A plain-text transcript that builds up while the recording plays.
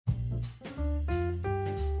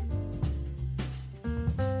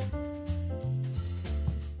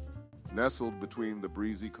Nestled between the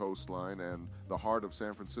breezy coastline and the heart of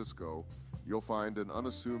San Francisco, you'll find an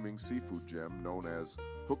unassuming seafood gem known as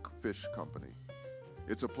Hook Fish Company.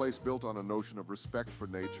 It's a place built on a notion of respect for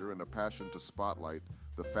nature and a passion to spotlight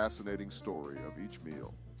the fascinating story of each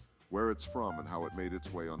meal, where it's from and how it made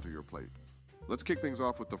its way onto your plate. Let's kick things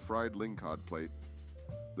off with the Fried Lingcod Plate.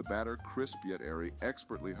 The batter, crisp yet airy,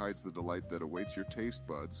 expertly hides the delight that awaits your taste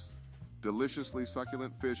buds. Deliciously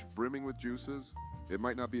succulent fish brimming with juices. It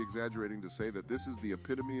might not be exaggerating to say that this is the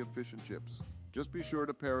epitome of fish and chips. Just be sure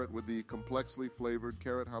to pair it with the complexly flavored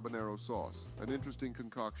Carrot Habanero Sauce, an interesting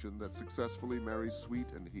concoction that successfully marries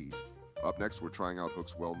sweet and heat. Up next, we're trying out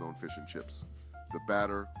Hook's well-known fish and chips. The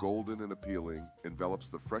batter, golden and appealing, envelops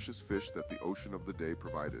the freshest fish that the ocean of the day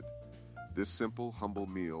provided. This simple, humble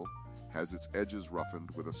meal has its edges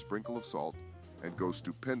roughened with a sprinkle of salt and goes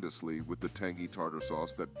stupendously with the tangy tartar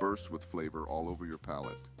sauce that bursts with flavor all over your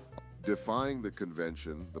palate. Defying the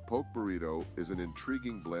convention, the poke burrito is an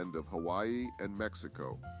intriguing blend of Hawaii and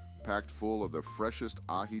Mexico, packed full of the freshest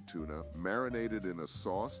ahi tuna, marinated in a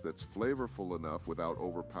sauce that's flavorful enough without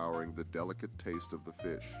overpowering the delicate taste of the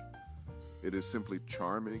fish. It is simply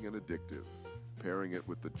charming and addictive. Pairing it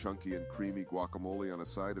with the chunky and creamy guacamole on a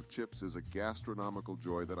side of chips is a gastronomical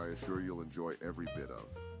joy that I assure you'll enjoy every bit of.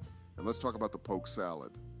 And let's talk about the poke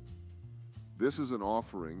salad. This is an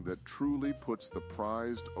offering that truly puts the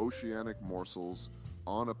prized oceanic morsels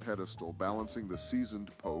on a pedestal, balancing the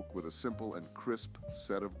seasoned poke with a simple and crisp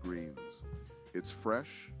set of greens. It's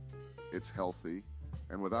fresh, it's healthy,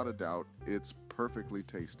 and without a doubt, it's perfectly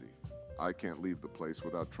tasty. I can't leave the place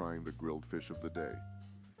without trying the grilled fish of the day.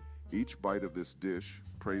 Each bite of this dish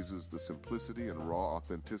praises the simplicity and raw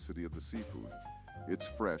authenticity of the seafood. It's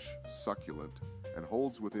fresh, succulent, and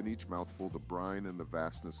holds within each mouthful the brine and the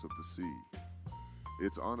vastness of the sea.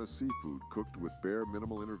 It's honest seafood cooked with bare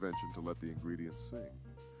minimal intervention to let the ingredients sing.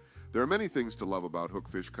 There are many things to love about Hook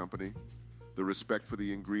Fish Company. The respect for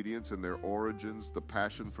the ingredients and their origins, the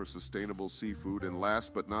passion for sustainable seafood, and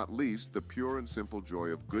last but not least, the pure and simple joy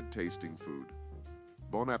of good tasting food.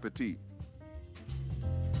 Bon appetit!